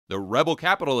The Rebel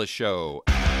Capitalist Show.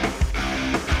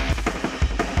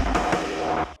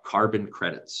 Carbon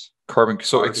credits.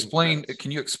 So explain,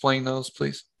 can you explain those,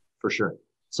 please? For sure.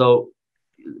 So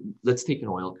let's take an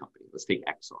oil company. Let's take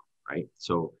Exxon, right?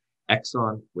 So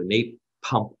Exxon, when they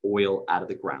pump oil out of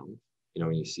the ground, you know,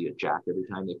 when you see a jack every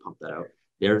time they pump that out,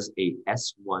 there's a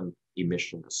S1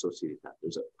 emission associated with that.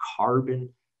 There's a carbon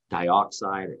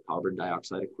dioxide or carbon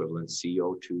dioxide equivalent,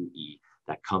 CO2e,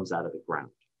 that comes out of the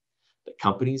ground. The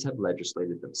companies have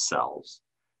legislated themselves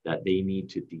that they need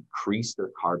to decrease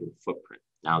their carbon footprint.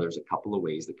 Now, there's a couple of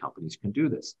ways the companies can do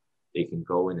this. They can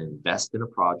go and invest in a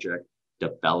project,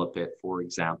 develop it. For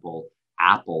example,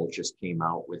 Apple just came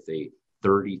out with a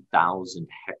 30,000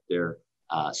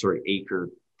 acre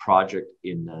project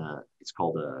in, it's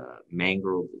called a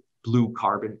mangrove blue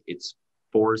carbon. It's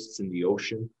forests in the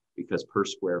ocean because per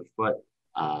square foot,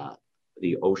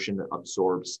 the ocean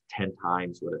absorbs 10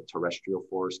 times what a terrestrial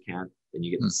forest can. Then you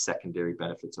get the secondary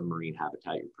benefits of marine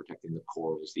habitat. You're protecting the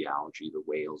corals, the algae, the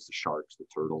whales, the sharks, the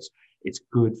turtles. It's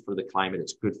good for the climate.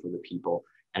 It's good for the people.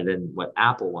 And then what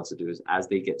Apple wants to do is, as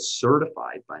they get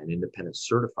certified by an independent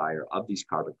certifier of these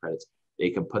carbon credits, they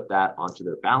can put that onto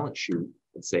their balance sheet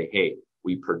and say, hey,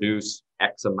 we produce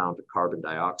X amount of carbon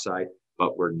dioxide,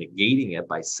 but we're negating it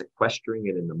by sequestering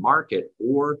it in the market,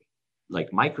 or like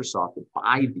Microsoft,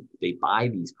 they buy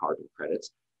these carbon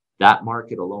credits. That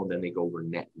market alone, then they go, we're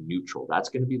net neutral. That's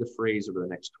going to be the phrase over the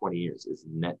next 20 years, is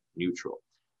net neutral.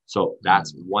 So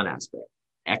that's one aspect.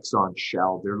 Exxon,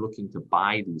 Shell, they're looking to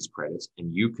buy these credits,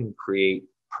 and you can create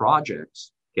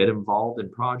projects, get involved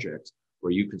in projects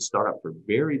where you can start up for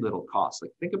very little cost.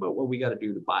 Like, think about what we got to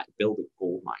do to build a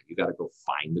gold mine. You got to go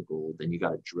find the gold, then you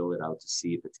got to drill it out to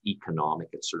see if it's economic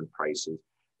at certain prices.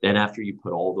 Then after you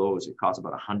put all those, it costs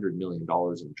about $100 million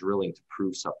in drilling to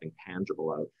prove something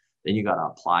tangible out. Then you got to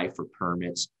apply for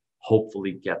permits,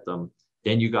 hopefully get them.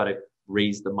 Then you got to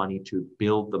raise the money to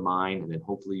build the mine, and then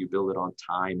hopefully you build it on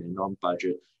time and on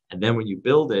budget. And then when you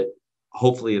build it,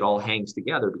 hopefully it all hangs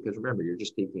together, because remember, you're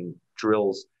just taking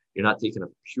drills. You're not taking a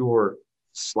pure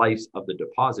slice of the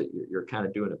deposit. You're kind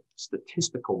of doing a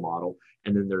statistical model.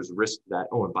 And then there's risk that,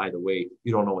 oh, and by the way,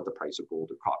 you don't know what the price of gold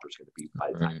or copper is going to be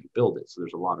by the time you build it. So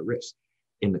there's a lot of risk.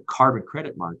 In the carbon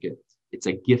credit market, it's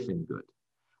a Giffen good.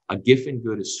 A Giffen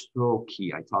good is so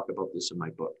key. I talk about this in my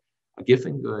book. A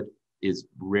Giffen good is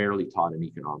rarely taught in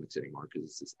economics anymore because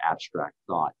it's this abstract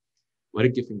thought. What a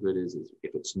Giffen good is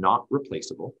if it's not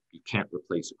replaceable, you can't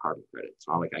replace a carbon credit. It's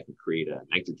not like I can create a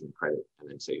nitrogen credit and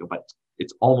then say, oh, but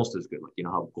it's almost as good. Like, you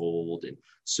know how gold and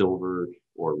silver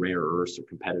or rare earths are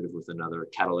competitive with another,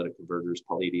 catalytic converters,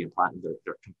 palladium, platinum,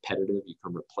 they're competitive. You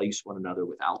can replace one another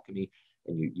with alchemy,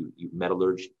 and you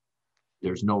metallurgy.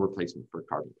 There's no replacement for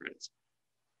carbon credits.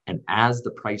 And as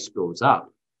the price goes up,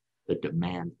 the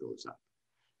demand goes up.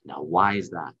 Now, why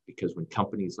is that? Because when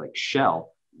companies like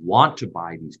Shell want to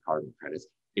buy these carbon credits,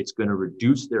 it's going to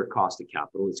reduce their cost of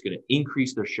capital. It's going to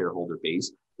increase their shareholder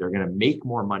base. They're going to make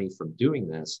more money from doing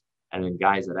this. And then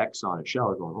guys at Exxon and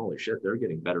Shell are going, holy shit, they're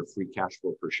getting better free cash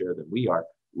flow per share than we are.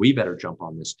 We better jump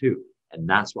on this too. And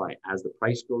that's why as the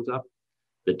price goes up,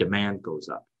 the demand goes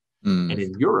up. And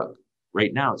in Europe,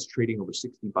 right now, it's trading over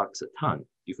 $60 a ton.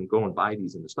 You can go and buy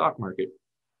these in the stock market.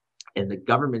 And the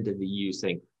government of the EU is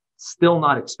saying, still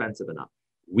not expensive enough.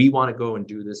 We want to go and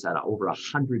do this at over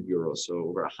 100 euros, so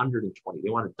over 120. They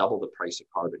want to double the price of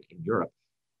carbon in Europe.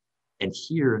 And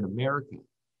here in America,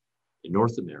 in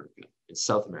North America, in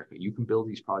South America, you can build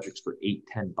these projects for $8,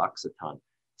 $10 a ton,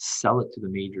 sell it to the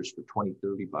majors for $20,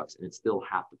 $30, and it's still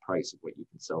half the price of what you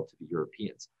can sell to the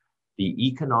Europeans. The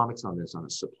economics on this, on a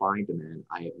supply and demand,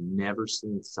 I have never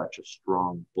seen such a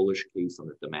strong bullish case on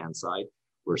the demand side,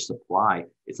 where supply,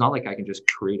 it's not like I can just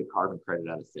create a carbon credit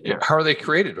out of thin air. How are they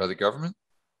created? By the government?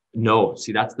 No,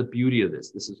 see, that's the beauty of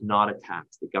this. This is not a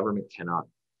tax. The government cannot.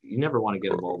 You never want to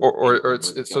get involved.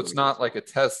 It's not like a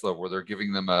Tesla where they're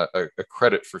giving them a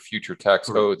credit for future tax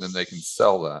owed, and then they can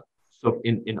sell that. So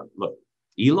look,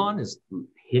 Elon has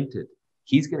hinted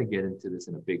he's going to get into this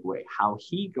in a big way. How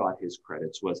he got his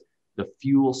credits was the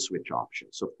fuel switch option.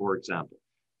 So, for example,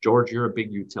 George, you're a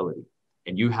big utility,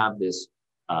 and you have this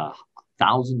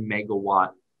 1,000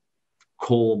 megawatt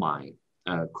coal mine,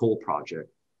 coal project.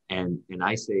 And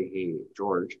I say, hey,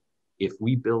 George, if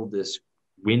we build this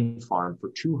wind farm for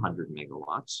 200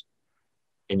 megawatts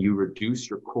and you reduce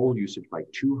your coal usage by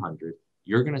 200,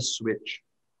 you're going to switch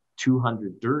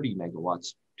 200 dirty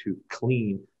megawatts to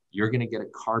clean. You're going to get a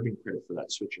carbon credit for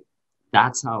that switching.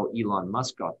 That's how Elon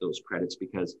Musk got those credits,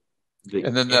 because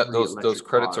those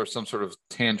credits are some sort of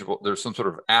tangible. There's some sort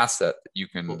of asset that you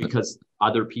can. Well, because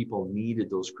other people needed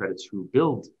those credits who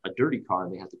build a dirty car,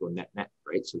 and they had to go net,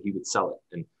 right? So he would sell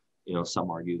it, and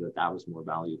some argue that that was more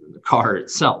value than the car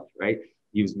itself, right?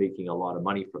 He was making a lot of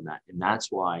money from that. And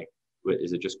that's why,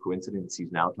 is it just coincidence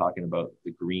he's now talking about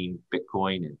the green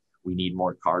Bitcoin and we need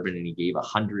more carbon, and he gave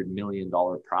 $100 million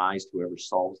prize to whoever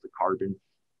solves the carbon?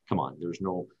 Come on, there's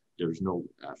no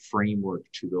framework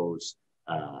to those,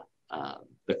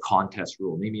 the contest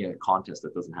rule. Maybe a contest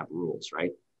that doesn't have rules,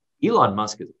 right? Elon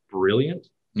Musk is brilliant.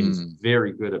 He's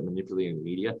very good at manipulating the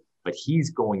media, but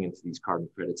he's going into these carbon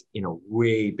credits in a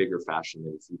way bigger fashion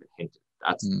than it's even hinted.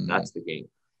 That's the game.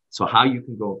 So how you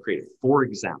can go and create it. For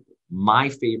example, my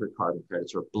favorite carbon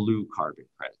credits are blue carbon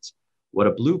credits. What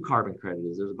a blue carbon credit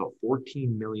is, there's about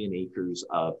 14 million acres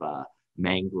of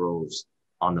mangroves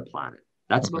on the planet.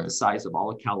 That's about the size of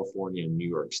all of California and New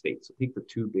York State. So take the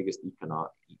two biggest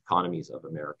economies of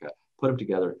America, put them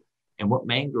together. And what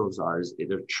mangroves are is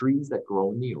they're trees that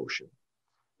grow in the ocean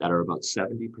that are about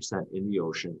 70% in the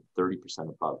ocean, 30%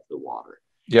 above the water.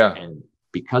 Yeah. And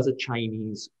because of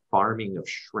Chinese farming of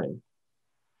shrimp,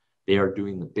 they are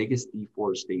doing the biggest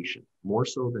deforestation, more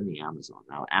so than the Amazon.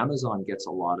 Now, Amazon gets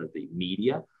a lot of the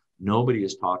media. Nobody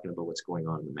is talking about what's going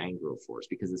on in the mangrove forest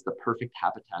because it's the perfect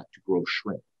habitat to grow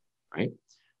shrimp, right?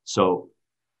 So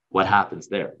what happens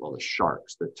there? Well, the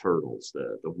sharks, the turtles,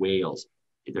 the whales,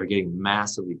 they're getting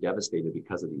massively devastated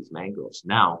because of these mangroves.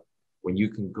 Now, when you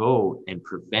can go and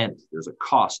prevent, there's a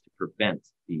cost to prevent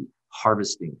the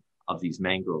harvesting of these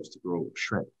mangroves to grow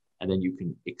shrimp. And then you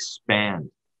can expand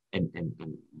and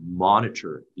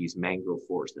monitor these mangrove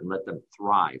forests and let them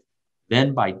thrive.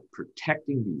 Then by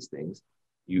protecting these things,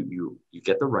 you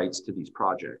get the rights to these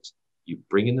projects, you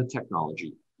bring in the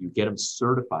technology, you get them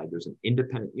certified. There's an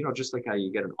independent, just like how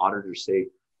you get an auditor say,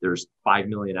 there's 5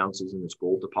 million ounces in this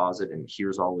gold deposit and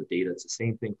here's all the data. It's the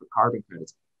same thing for carbon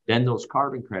credits. Then those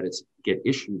carbon credits get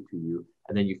issued to you,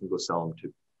 and then you can go sell them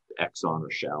to Exxon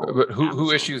or Shell. But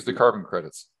who issues the carbon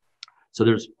credits? So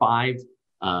there's 5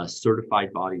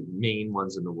 certified body, main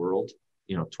ones in the world.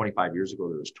 25 years ago,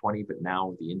 there was 20, but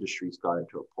now the industry's got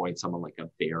into a point, someone like a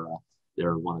Vera,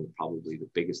 they're one of probably the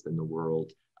biggest in the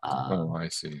world. I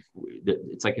see.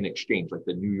 It's like an exchange, like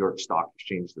the New York Stock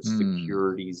Exchange, the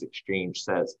Securities Exchange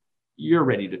says, you're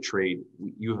ready to trade.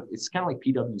 It's kind of like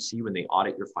PwC when they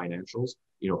audit your financials.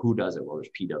 Who does it? Well, there's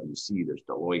PwC, there's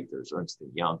Deloitte, there's Ernst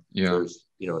 & Young. Yeah. There's,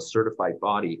 a certified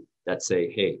body that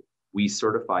say, hey, we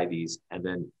certify these. And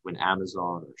then when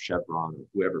Amazon or Chevron or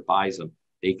whoever buys them,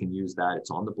 they can use that.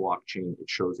 It's on the blockchain. It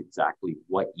shows exactly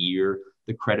what year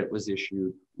the credit was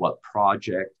issued, what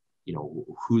project,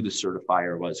 who the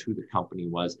certifier was, who the company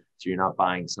was. So you're not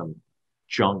buying some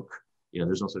junk.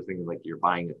 There's no such thing as like you're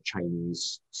buying a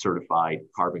Chinese certified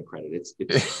carbon credit. It's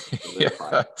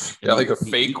yeah, like a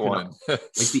fake one.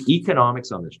 Like the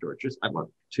economics on this, George, I want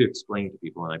to explain to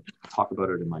people, and I talk about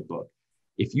it in my book.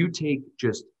 If you take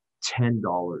just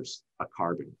 $10 a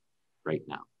carbon right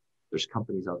now, there's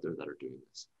companies out there that are doing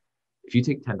this. If you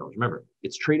take $10, remember,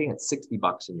 it's trading at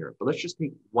 $60 in Europe, but let's just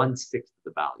take 1/6 of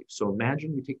the value. So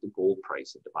imagine you take the gold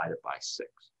price and divide it by 6,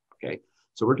 okay?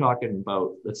 So we're talking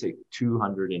about, let's say,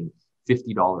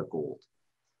 $250 gold.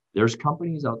 There's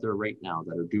companies out there right now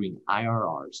that are doing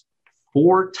IRRs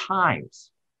 4 times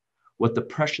what the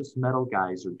precious metal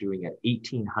guys are doing at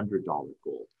 $1,800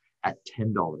 gold at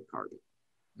 $10 carbon.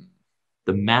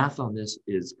 The math on this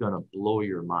is going to blow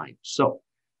your mind. So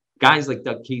guys like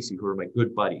Doug Casey, who are my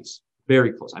good buddies,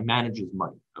 very close. I manage his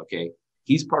money, okay?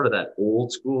 He's part of that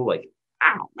old school, like,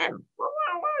 oh, man, what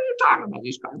are you talking about,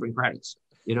 these carbon credits?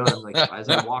 And I'm like, as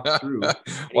I walk through.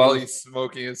 While he's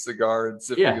smoking his cigar and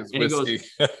sipping his whiskey.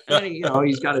 And then,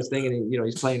 he's got his thing and,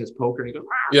 he's playing his poker and he goes,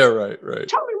 yeah, right.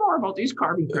 Tell me more about these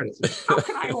carbon credits. How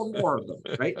can I own more of them,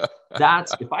 right?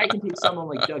 That's, if I can take someone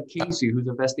like Doug Casey, who's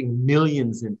investing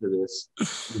millions into this,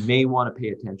 you may want to pay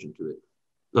attention to it.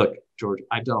 Look, George,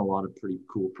 I've done a lot of pretty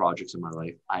cool projects in my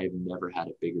life. I have never had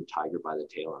a bigger tiger by the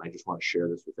tail, and I just want to share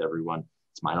this with everyone.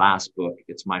 It's my last book.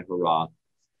 It's my hurrah.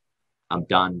 I'm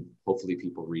done. Hopefully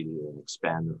people read it and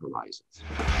expand their horizons.